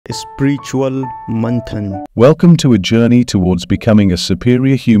spiritual Manthan. Welcome to a journey towards becoming a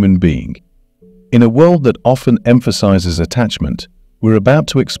superior human being. In a world that often emphasizes attachment, we're about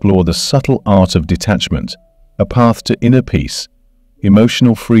to explore the subtle art of detachment, a path to inner peace,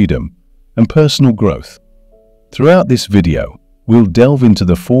 emotional freedom, and personal growth. Throughout this video, we'll delve into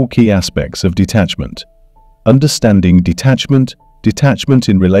the 4 key aspects of detachment: understanding detachment, detachment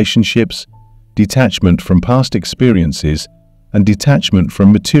in relationships, detachment from past experiences, and detachment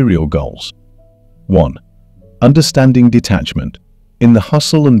from material goals. 1. Understanding detachment. In the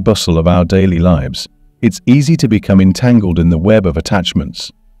hustle and bustle of our daily lives, it's easy to become entangled in the web of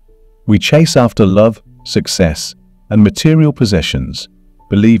attachments. We chase after love, success, and material possessions,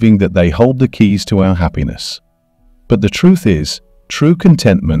 believing that they hold the keys to our happiness. But the truth is, true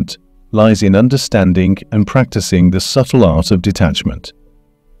contentment lies in understanding and practicing the subtle art of detachment.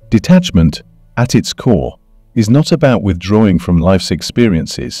 Detachment, at its core, is not about withdrawing from life's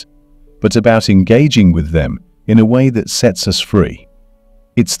experiences, but about engaging with them in a way that sets us free.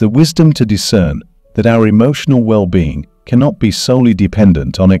 It's the wisdom to discern that our emotional well-being cannot be solely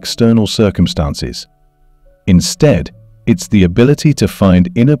dependent on external circumstances. Instead, it's the ability to find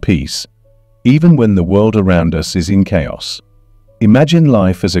inner peace, even when the world around us is in chaos. Imagine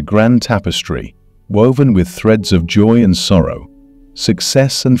life as a grand tapestry, woven with threads of joy and sorrow,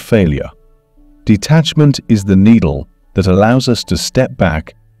 success and failure. Detachment is the needle that allows us to step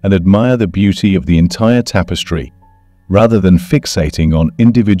back and admire the beauty of the entire tapestry, rather than fixating on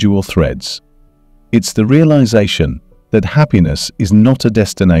individual threads. It's the realization that happiness is not a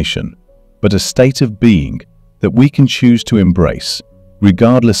destination, but a state of being that we can choose to embrace,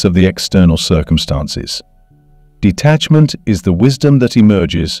 regardless of the external circumstances. Detachment is the wisdom that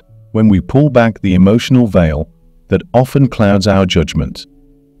emerges when we pull back the emotional veil that often clouds our judgment.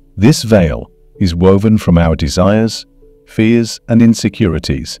 This veil is woven from our desires, fears, and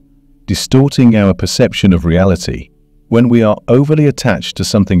insecurities, distorting our perception of reality. When we are overly attached to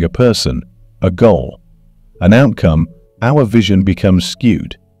something, a person, a goal, an outcome, our vision becomes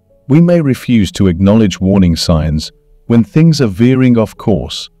skewed. We may refuse to acknowledge warning signs when things are veering off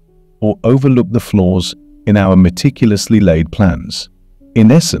course, or overlook the flaws in our meticulously laid plans.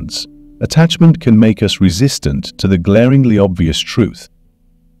 In essence, attachment can make us resistant to the glaringly obvious truth.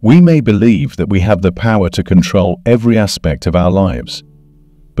 We may believe that we have the power to control every aspect of our lives,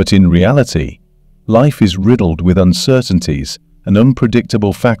 but in reality, life is riddled with uncertainties and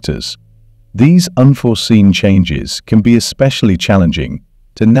unpredictable factors. These unforeseen changes can be especially challenging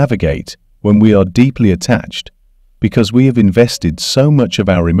to navigate when we are deeply attached, because we have invested so much of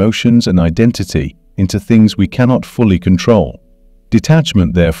our emotions and identity into things we cannot fully control.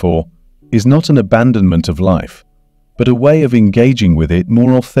 Detachment, therefore, is not an abandonment of life, but a way of engaging with it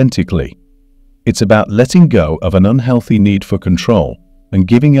more authentically. It's about letting go of an unhealthy need for control and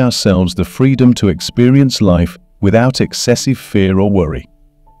giving ourselves the freedom to experience life without excessive fear or worry.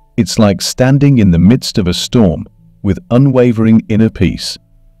 It's like standing in the midst of a storm with unwavering inner peace,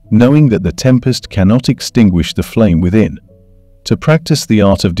 knowing that the tempest cannot extinguish the flame within. To practice the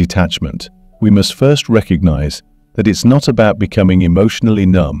art of detachment, we must first recognize that it's not about becoming emotionally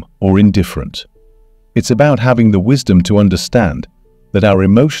numb or indifferent. It's about having the wisdom to understand that our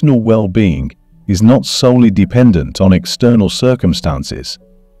emotional well-being is not solely dependent on external circumstances.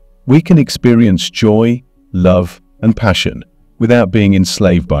 We can experience joy, love, and passion without being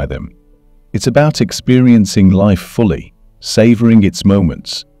enslaved by them. It's about experiencing life fully, savoring its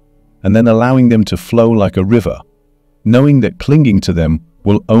moments, and then allowing them to flow like a river, knowing that clinging to them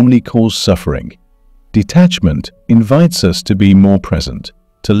will only cause suffering. Detachment invites us to be more present,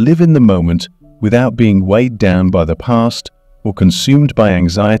 to live in the moment without being weighed down by the past or consumed by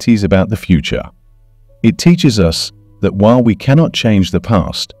anxieties about the future. It teaches us that while we cannot change the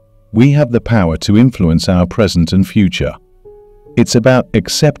past, we have the power to influence our present and future. It's about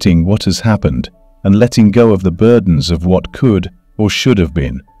accepting what has happened and letting go of the burdens of what could or should have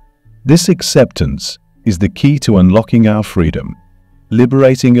been. This acceptance is the key to unlocking our freedom,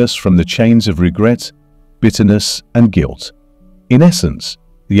 liberating us from the chains of regret, bitterness, and guilt. In essence,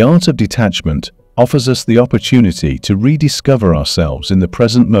 the art of detachment offers us the opportunity to rediscover ourselves in the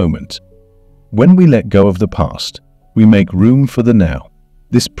present moment. When we let go of the past, we make room for the now.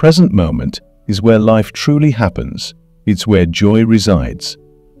 This present moment is where life truly happens. It's where joy resides,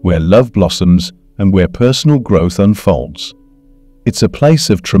 where love blossoms, and where personal growth unfolds. It's a place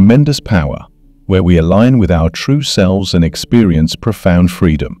of tremendous power, where we align with our true selves and experience profound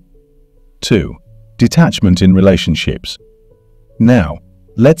freedom. 2. Detachment in relationships. Now,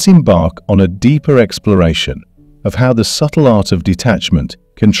 let's embark on a deeper exploration of how the subtle art of detachment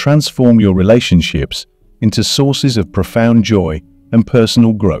can transform your relationships into sources of profound joy and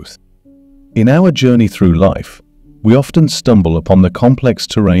personal growth. In our journey through life, we often stumble upon the complex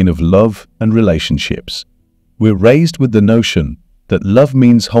terrain of love and relationships. We're raised with the notion that love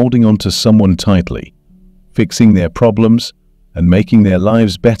means holding on to someone tightly, fixing their problems, and making their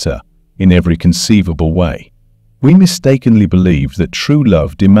lives better in every conceivable way. We mistakenly believe that true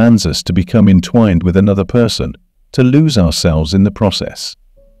love demands us to become entwined with another person, to lose ourselves in the process.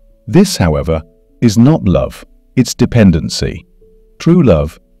 This, however, is not love, it's dependency. True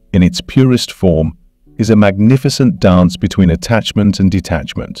love, in its purest form, is a magnificent dance between attachment and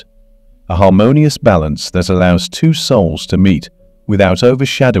detachment, a harmonious balance that allows two souls to meet without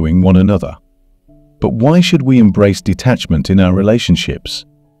overshadowing one another. But why should we embrace detachment in our relationships?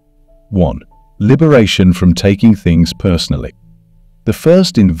 1. Liberation from taking things personally. The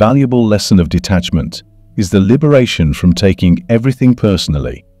first invaluable lesson of detachment is the liberation from taking everything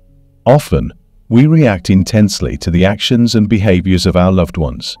personally. Often, we react intensely to the actions and behaviors of our loved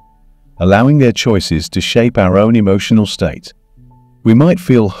ones, allowing their choices to shape our own emotional state. We might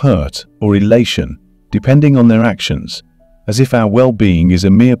feel hurt or elation depending on their actions, as if our well-being is a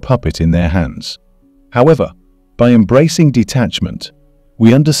mere puppet in their hands. However, by embracing detachment,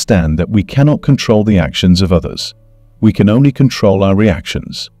 we understand that we cannot control the actions of others. We can only control our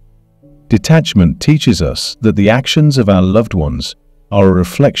reactions. Detachment teaches us that the actions of our loved ones are a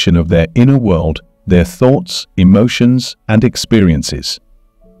reflection of their inner world, their thoughts, emotions, and experiences.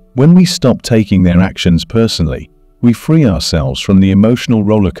 When we stop taking their actions personally, we free ourselves from the emotional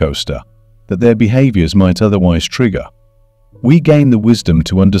roller coaster that their behaviors might otherwise trigger. We gain the wisdom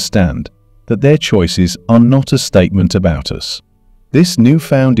to understand that their choices are not a statement about us. This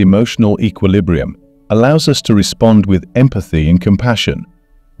newfound emotional equilibrium allows us to respond with empathy and compassion,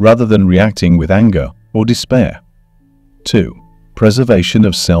 rather than reacting with anger or despair. 2. Preservation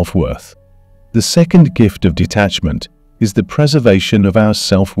of self-worth. The second gift of detachment is the preservation of our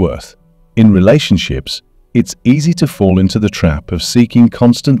self-worth. In relationships, it's easy to fall into the trap of seeking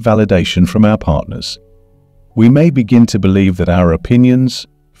constant validation from our partners. We may begin to believe that our opinions,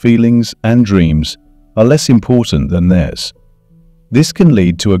 feelings, and dreams are less important than theirs. This can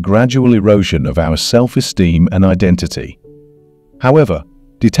lead to a gradual erosion of our self-esteem and identity. However,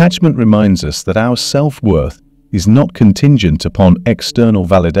 detachment reminds us that our self-worth is not contingent upon external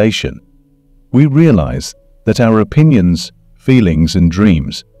validation. We realize that our opinions, feelings, and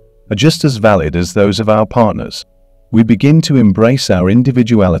dreams are just as valid as those of our partners. We begin to embrace our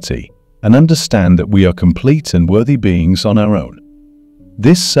individuality and understand that we are complete and worthy beings on our own.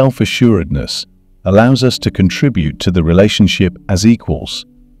 This self-assuredness allows us to contribute to the relationship as equals,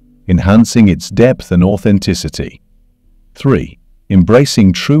 enhancing its depth and authenticity. 3.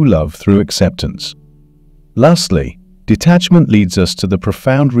 Embracing true love through acceptance. Lastly, detachment leads us to the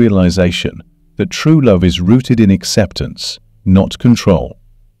profound realization that true love is rooted in acceptance, not control.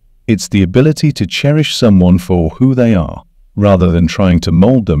 It's the ability to cherish someone for who they are, rather than trying to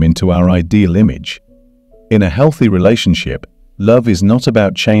mold them into our ideal image. In a healthy relationship, love is not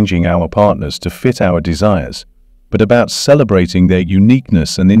about changing our partners to fit our desires, but about celebrating their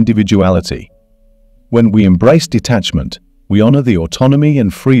uniqueness and individuality. When we embrace detachment, we honor the autonomy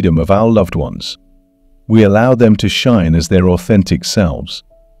and freedom of our loved ones. We allow them to shine as their authentic selves.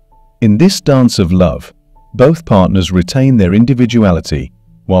 In this dance of love, both partners retain their individuality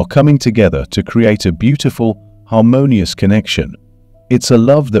while coming together to create a beautiful, harmonious connection. It's a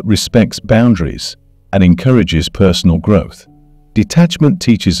love that respects boundaries and encourages personal growth. Detachment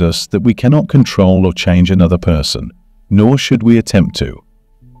teaches us that we cannot control or change another person, nor should we attempt to.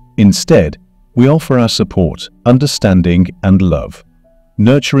 Instead, we offer our support, understanding, and love,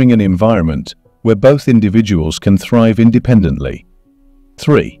 nurturing an environment where both individuals can thrive independently.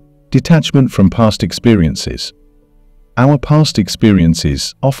 3. Detachment from past experiences. Our past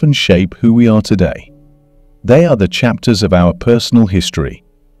experiences often shape who we are today. They are the chapters of our personal history,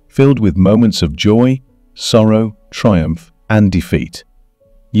 filled with moments of joy, sorrow, triumph, and defeat.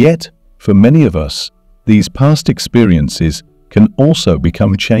 Yet, for many of us, these past experiences can also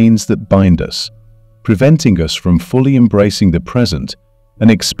become chains that bind us, preventing us from fully embracing the present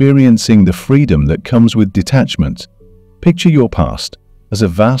and experiencing the freedom that comes with detachment. Picture your past as a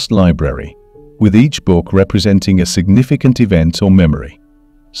vast library, with each book representing a significant event or memory.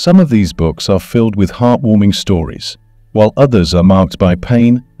 Some of these books are filled with heartwarming stories, while others are marked by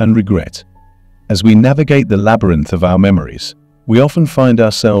pain and regret. As we navigate the labyrinth of our memories, we often find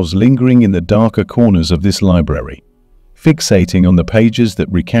ourselves lingering in the darker corners of this library, fixating on the pages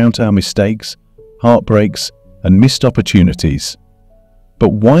that recount our mistakes, heartbreaks, and missed opportunities.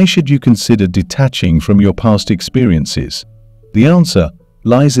 But why should you consider detaching from your past experiences? The answer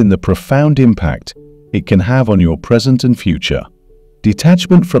lies in the profound impact it can have on your present and future.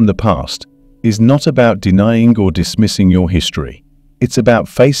 Detachment from the past is not about denying or dismissing your history. It's about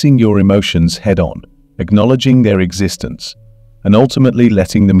facing your emotions head-on, acknowledging their existence, and ultimately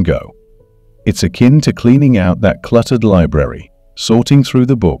letting them go. It's akin to cleaning out that cluttered library, sorting through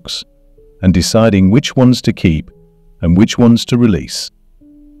the books, and deciding which ones to keep and which ones to release.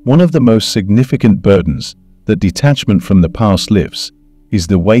 One of the most significant burdens that detachment from the past lifts is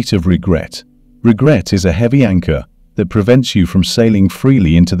the weight of regret. Regret is a heavy anchor that prevents you from sailing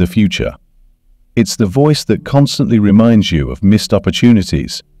freely into the future. It's the voice that constantly reminds you of missed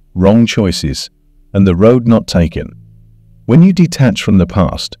opportunities, wrong choices, and the road not taken. When you detach from the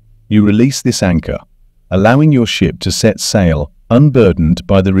past, you release this anchor, allowing your ship to set sail unburdened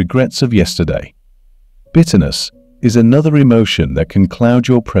by the regrets of yesterday. Bitterness is another emotion that can cloud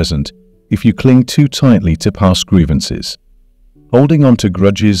your present if you cling too tightly to past grievances. Holding on to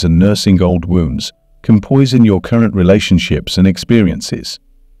grudges and nursing old wounds can poison your current relationships and experiences.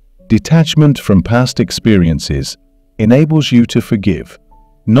 Detachment from past experiences enables you to forgive,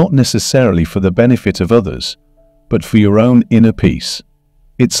 not necessarily for the benefit of others, but for your own inner peace.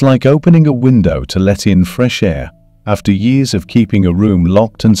 It's like opening a window to let in fresh air after years of keeping a room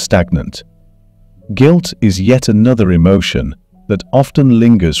locked and stagnant. Guilt is yet another emotion that often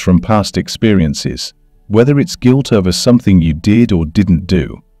lingers from past experiences. Whether it's guilt over something you did or didn't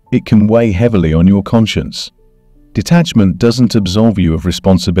do, it can weigh heavily on your conscience. Detachment doesn't absolve you of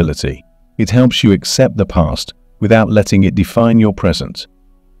responsibility. It helps you accept the past without letting it define your present.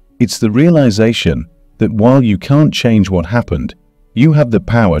 It's the realization that while you can't change what happened, you have the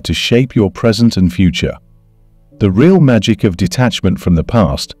power to shape your present and future. The real magic of detachment from the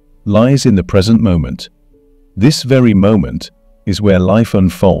past lies in the present moment. This very moment is where life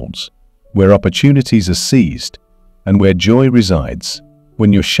unfolds, where opportunities are seized, and where joy resides.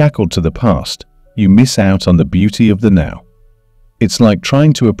 When you're shackled to the past, you miss out on the beauty of the now. It's like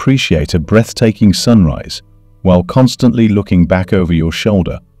trying to appreciate a breathtaking sunrise while constantly looking back over your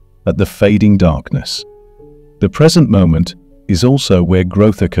shoulder at the fading darkness. The present moment is also where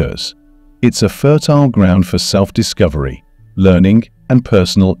growth occurs. It's a fertile ground for self-discovery, learning, and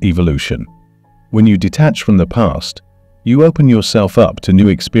personal evolution. When you detach from the past, you open yourself up to new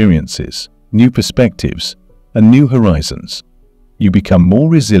experiences, new perspectives, and new horizons. You become more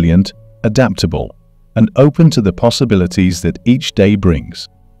resilient, adaptable, and open to the possibilities that each day brings.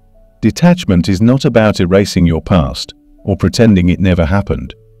 Detachment is not about erasing your past or pretending it never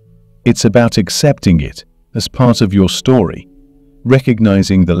happened. It's about accepting it as part of your story,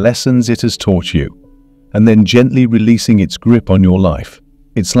 recognizing the lessons it has taught you, and then gently releasing its grip on your life.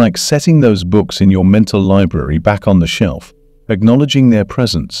 It's like setting those books in your mental library back on the shelf, acknowledging their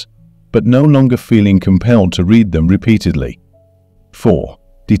presence, but no longer feeling compelled to read them repeatedly. 4.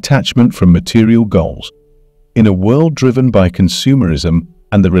 Detachment from material goals. In a world driven by consumerism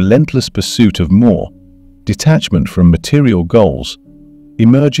and the relentless pursuit of more, detachment from material goals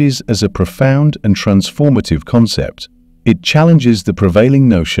emerges as a profound and transformative concept. It challenges the prevailing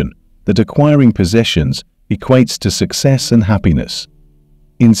notion that acquiring possessions equates to success and happiness.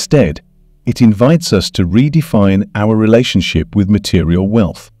 Instead, it invites us to redefine our relationship with material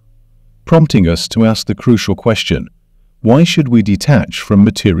wealth, prompting us to ask the crucial question: why should we detach from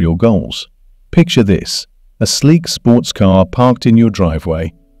material goals? Picture this: a sleek sports car parked in your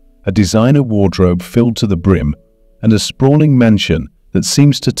driveway, a designer wardrobe filled to the brim, and a sprawling mansion that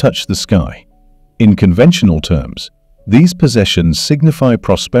seems to touch the sky. In conventional terms, these possessions signify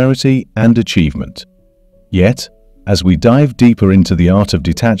prosperity and achievement. Yet, as we dive deeper into the art of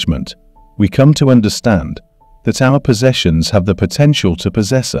detachment, we come to understand that our possessions have the potential to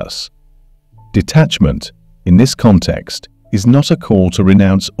possess us. Detachment, in this context, is not a call to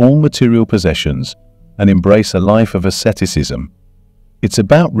renounce all material possessions and embrace a life of asceticism. It's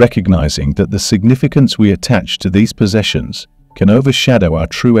about recognizing that the significance we attach to these possessions can overshadow our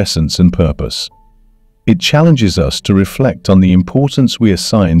true essence and purpose. It challenges us to reflect on the importance we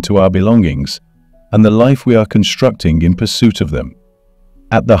assign to our belongings and the life we are constructing in pursuit of them.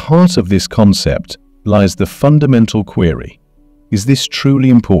 At the heart of this concept lies the fundamental query: is this truly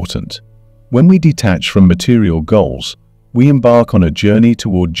important? When we detach from material goals, we embark on a journey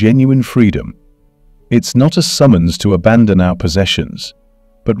toward genuine freedom. It's not a summons to abandon our possessions,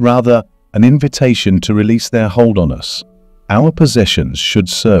 but rather an invitation to release their hold on us. Our possessions should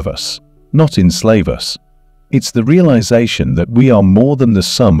serve us, not enslave us. It's the realization that we are more than the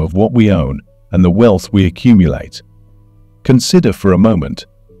sum of what we own and the wealth we accumulate. Consider for a moment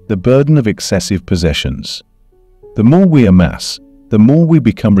the burden of excessive possessions. The more we amass, the more we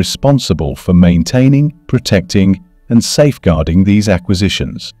become responsible for maintaining, protecting, and safeguarding these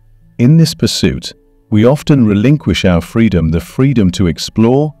acquisitions. In this pursuit, we often relinquish our freedom, the freedom to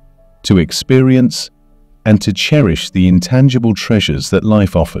explore, to experience, and to cherish the intangible treasures that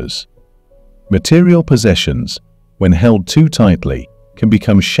life offers. Material possessions, when held too tightly, can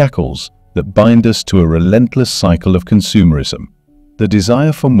become shackles that bind us to a relentless cycle of consumerism. The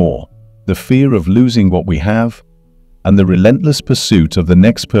desire for more, the fear of losing what we have, and the relentless pursuit of the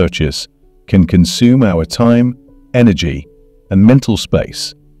next purchase can consume our time, energy, and mental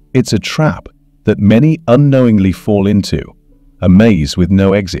space. It's a trap that many unknowingly fall into, a maze with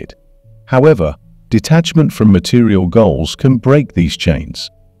no exit. However, detachment from material goals can break these chains.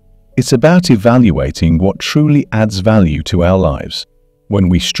 It's about evaluating what truly adds value to our lives. When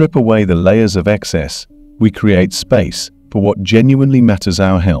we strip away the layers of excess, we create space for what genuinely matters: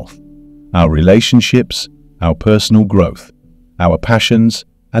 our health, our relationships, our personal growth, our passions,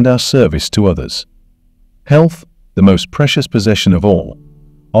 and our service to others. Health, the most precious possession of all,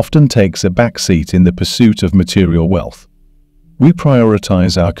 often takes a backseat in the pursuit of material wealth. We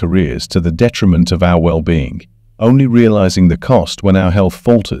prioritize our careers to the detriment of our well-being, only realizing the cost when our health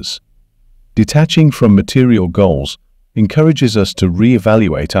falters. Detaching from material goals encourages us to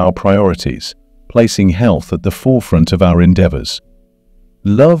reevaluate our priorities, placing health at the forefront of our endeavors.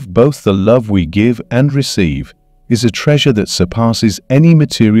 Love, both the love we give and receive, is a treasure that surpasses any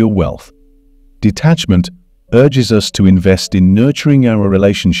material wealth. Detachment urges us to invest in nurturing our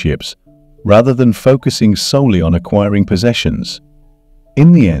relationships rather than focusing solely on acquiring possessions.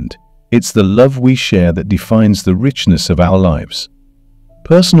 In the end, it's the love we share that defines the richness of our lives.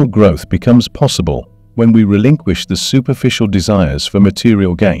 Personal growth becomes possible when we relinquish the superficial desires for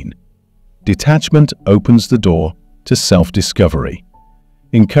material gain. Detachment opens the door to self-discovery,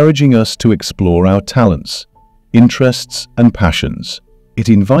 encouraging us to explore our talents, interests, and passions. It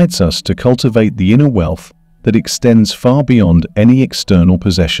invites us to cultivate the inner wealth that extends far beyond any external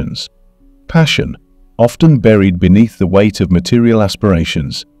possessions. Passion, often buried beneath the weight of material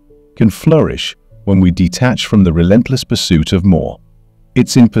aspirations, can flourish when we detach from the relentless pursuit of more.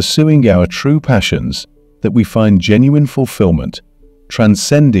 It's in pursuing our true passions that we find genuine fulfillment,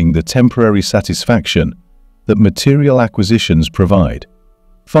 transcending the temporary satisfaction that material acquisitions provide.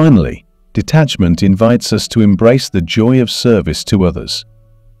 Finally, detachment invites us to embrace the joy of service to others.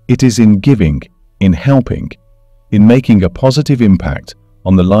 It is in giving, in helping, in making a positive impact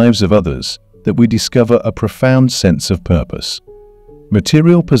on the lives of others that we discover a profound sense of purpose.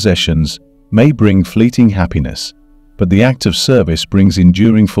 Material possessions may bring fleeting happiness, but the act of service brings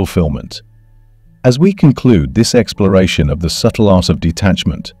enduring fulfillment. As we conclude this exploration of the subtle art of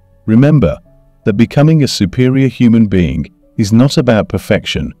detachment, remember that becoming a superior human being is not about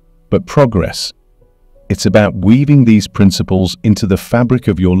perfection, but progress. It's about weaving these principles into the fabric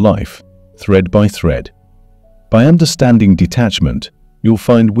of your life, thread by thread. By understanding detachment, you'll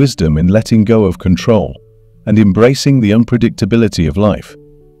find wisdom in letting go of control and embracing the unpredictability of life.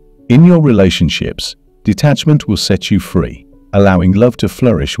 In your relationships, detachment will set you free, allowing love to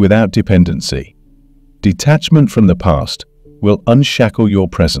flourish without dependency. Detachment from the past will unshackle your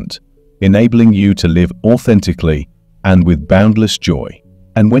present, enabling you to live authentically and with boundless joy.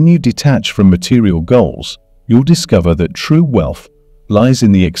 And when you detach from material goals, you'll discover that true wealth lies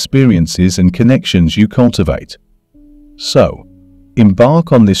in the experiences and connections you cultivate. So,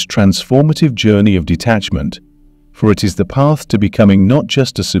 embark on this transformative journey of detachment, for it is the path to becoming not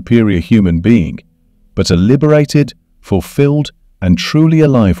just a superior human being, but a liberated, fulfilled, and truly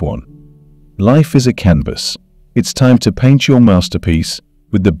alive one. Life is a canvas. It's time to paint your masterpiece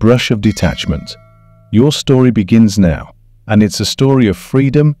with the brush of detachment. Your story begins now, and it's a story of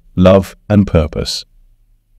freedom, love, and purpose.